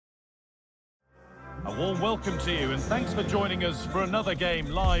warm welcome to you and thanks for joining us for another game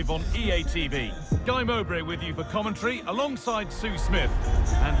live on EA TV. Guy Mowbray with you for commentary alongside Sue Smith.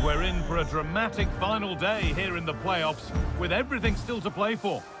 And we're in for a dramatic final day here in the playoffs with everything still to play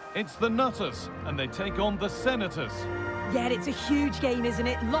for. It's the Nutters and they take on the Senators. Yeah, it's a huge game, isn't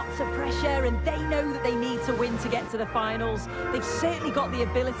it? Lots of pressure and they know that they need to win to get to the finals. They've certainly got the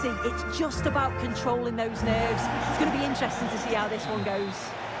ability. It's just about controlling those nerves. It's going to be interesting to see how this one goes.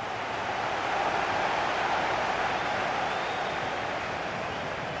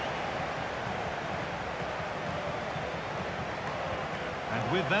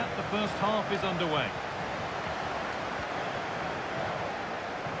 And with that, the first half is underway.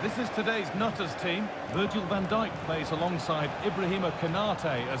 This is today's Nutters team. Virgil van Dijk plays alongside Ibrahima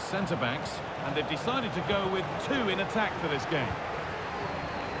Konate as centre-backs, and they've decided to go with two in attack for this game.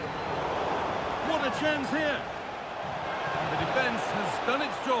 What a chance here! And the defence has done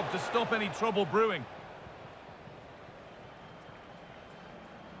its job to stop any trouble brewing.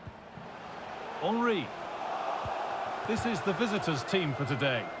 Henry. This is the visitors' team for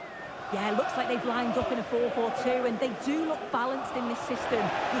today. Yeah, looks like they've lined up in a 4-4-2, and they do look balanced in this system.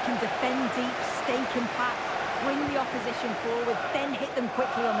 You can defend deep, stay compact, bring the opposition forward, then hit them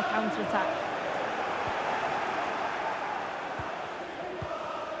quickly on the counter-attack.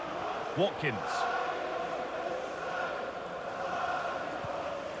 Watkins.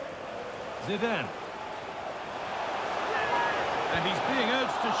 Zidane. And he's being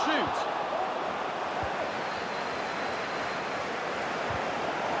urged to shoot.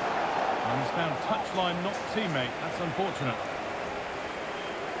 And he's found touchline, not teammate. That's unfortunate.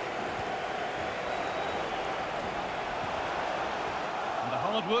 And the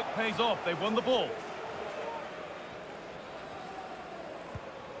hard work pays off. They've won the ball.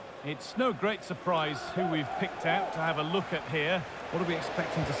 It's no great surprise who we've picked out to have a look at here. What are we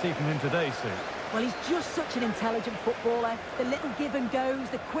expecting to see from him today, Sue? Well, he's just such an intelligent footballer. The little give and goes,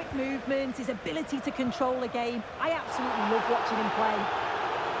 the quick movements, his ability to control a game. I absolutely love watching him play.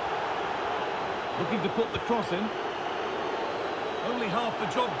 Looking to put the cross in. Only half the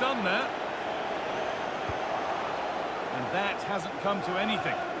job done there. And that hasn't come to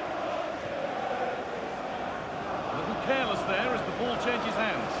anything. A little careless there as the ball changes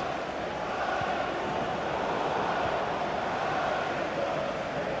hands.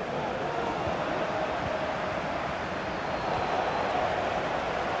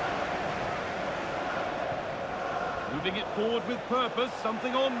 Moving it forward with purpose,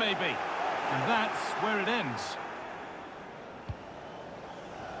 something on maybe. And that's where it ends.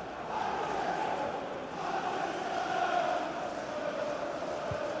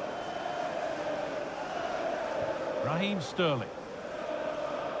 Raheem Sterling.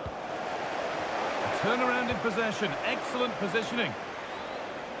 A turnaround in possession. Excellent positioning.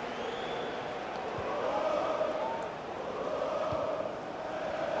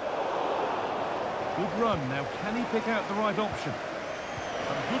 Good run. Now, can he pick out the right option?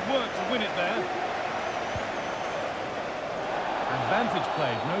 Some good work to win it there. Advantage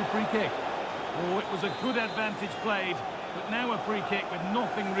played, no free kick. Oh, it was a good advantage played, but now a free kick with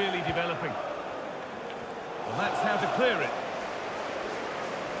nothing really developing. Well, that's how to clear it.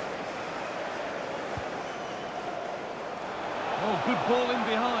 Oh, good ball in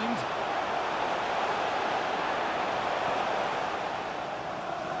behind.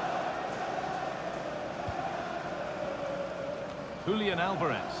 Julian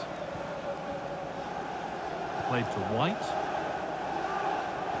Alvarez. Played to White.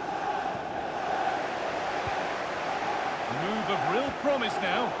 A move of real promise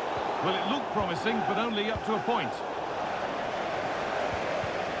now. Well, it looked promising, but only up to a point.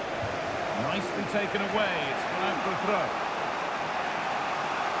 Nicely taken away. It's gone out for a throw.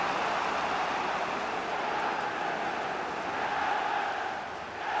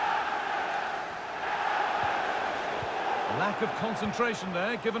 Lack of concentration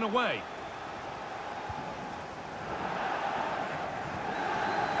there, given away.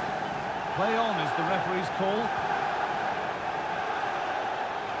 Play on is the referee's call.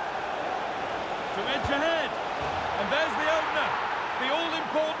 To edge ahead. And there's the opener. The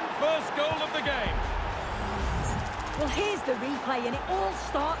all-important first goal of the game. Well, here's the replay, and it all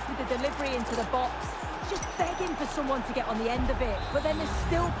starts with the delivery into the box. Just begging for someone to get on the end of it, but then there's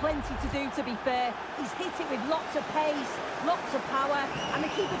still plenty to do, to be fair. He's hit it with lots of pace, lots of power, and the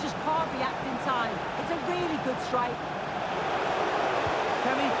keeper just can't react in time. It's a really good strike.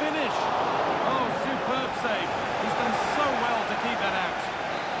 Can he finish? Oh, superb save. He's done so well to keep that out.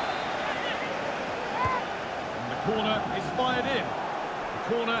 And the corner is fired in. The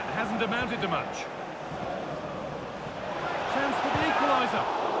corner hasn't amounted to much. Chance for the equaliser.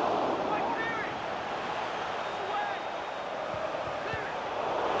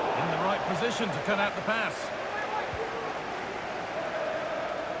 position to cut out the pass.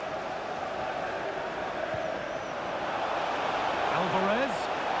 Alvarez.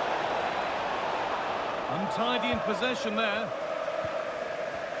 Untidy in possession there.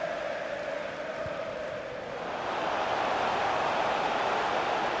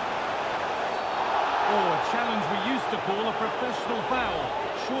 Oh, a challenge we used to call a professional foul.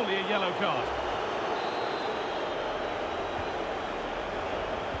 Surely a yellow card.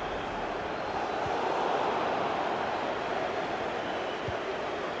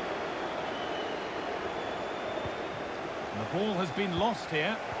 The ball has been lost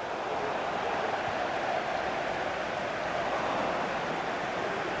here.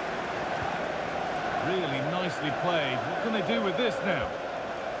 Really nicely played. What can they do with this now?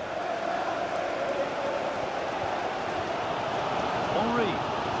 Henry.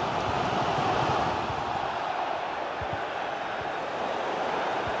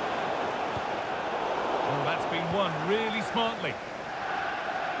 Oh, that's been won really smartly.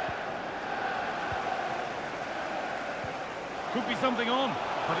 Could be something on,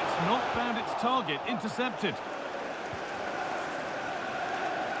 but it's not found its target. Intercepted.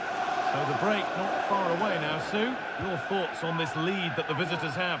 So the break not far away now, Sue. Your thoughts on this lead that the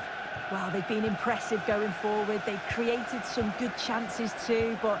visitors have? Well, they've been impressive going forward. They've created some good chances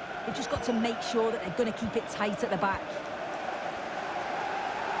too, but they've just got to make sure that they're going to keep it tight at the back.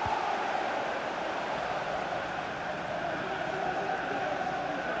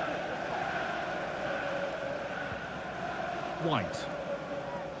 White.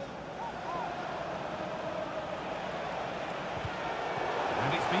 And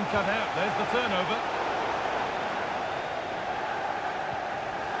it's been cut out. There's the turnover.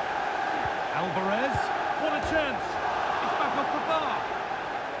 Alvarez. What a chance. It's back off the bar.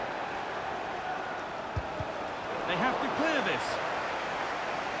 They have to clear this.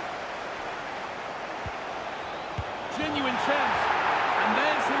 Genuine chance. And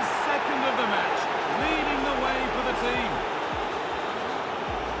there's his second of the match, leading the way for the team.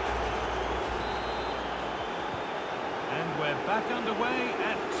 And we're back underway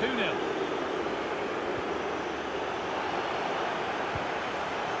at 2-0.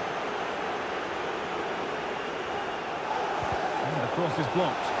 And the cross is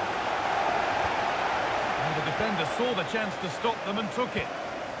blocked. And the defender saw the chance to stop them and took it.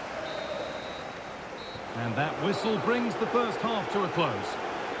 And that whistle brings the first half to a close.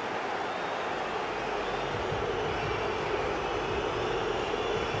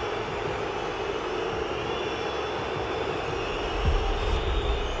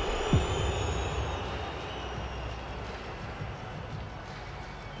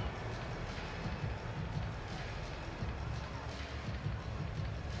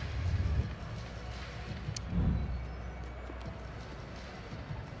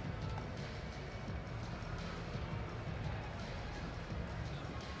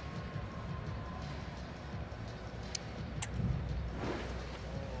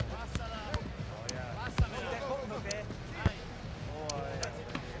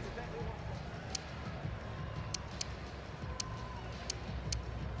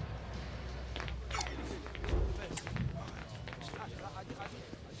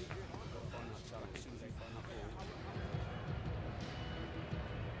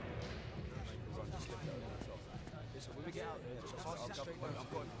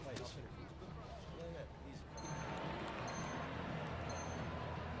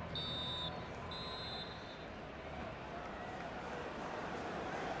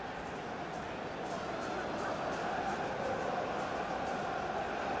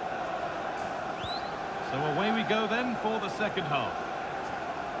 So away we go then for the second half.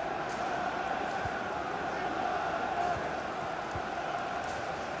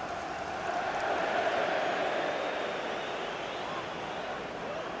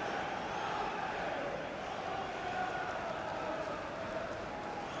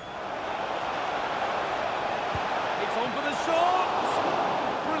 It's on for the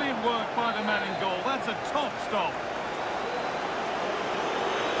shot! Brilliant work by the man in goal. That's a top stop.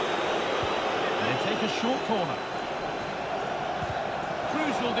 Take a short corner.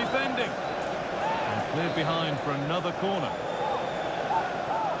 Crucial defending. And cleared behind for another corner.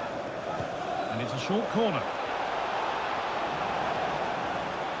 And it's a short corner.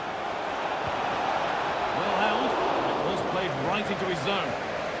 Well held. It was played right into his zone.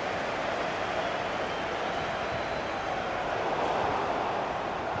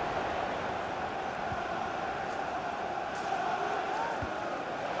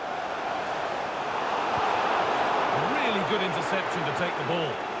 Good interception to take the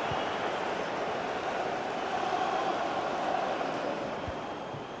ball.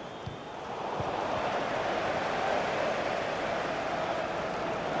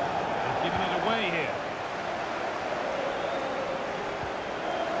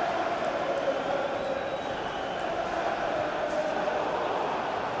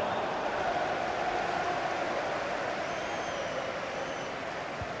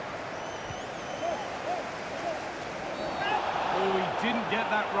 get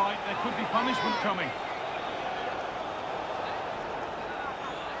that right, there could be punishment coming.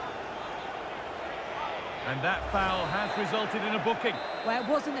 And that foul has resulted in a booking. Well, it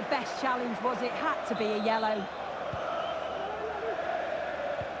wasn't the best challenge, was it? Had to be a yellow.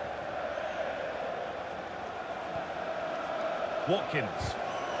 Watkins.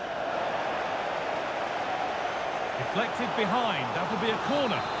 Deflected behind, that'll be a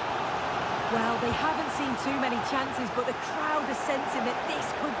corner. Well, they haven't seen too many chances, but the crowd are sensing that this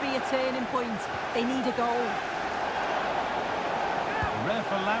could be a turning point. They need a goal. The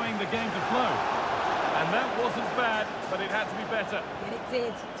ref allowing the game to flow. And that wasn't bad, but it had to be better. And it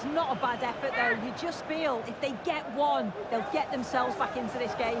did. It's not a bad effort, though. You just feel if they get one, they'll get themselves back into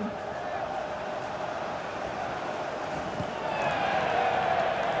this game.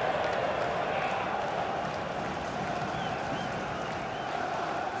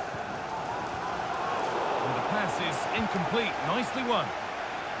 Incomplete, nicely won.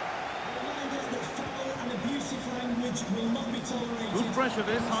 Good pressure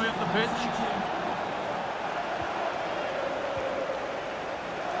this, high up the pitch.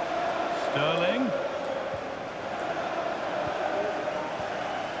 Sterling.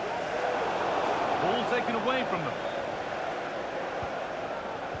 Ball taken away from them.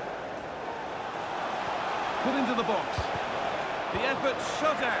 Put into the box. The effort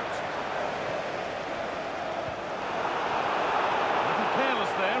shut out.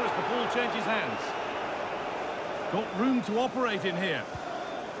 Careless there as the ball changes hands. Got room to operate in here.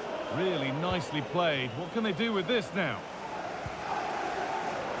 Really nicely played. What can they do with this now?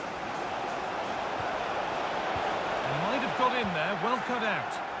 They might have got in there, well cut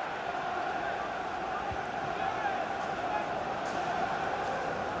out.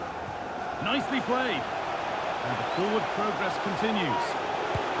 Nicely played. And the forward progress continues.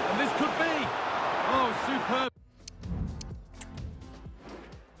 And this could be. Oh, superb.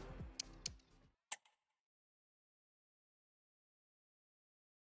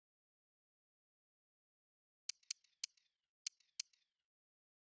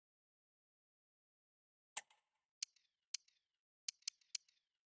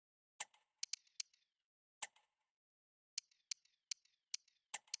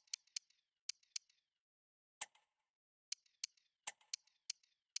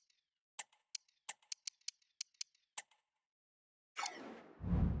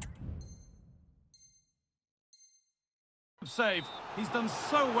 Save. He's done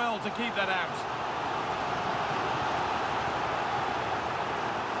so well to keep that out.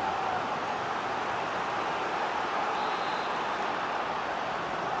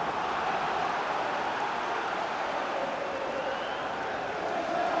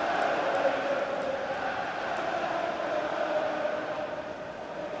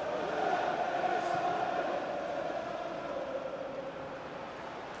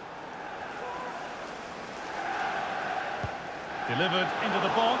 Delivered into the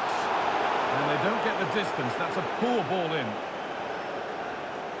box, and they don't get the distance. That's a poor ball in.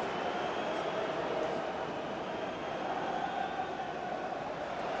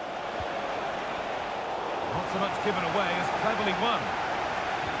 Not so much given away as cleverly won.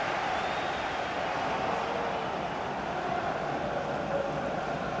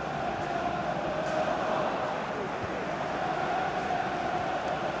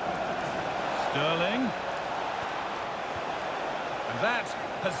 Sterling. That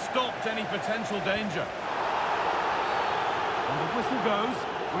has stopped any potential danger. And the whistle goes,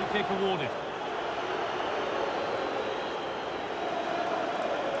 free kick awarded.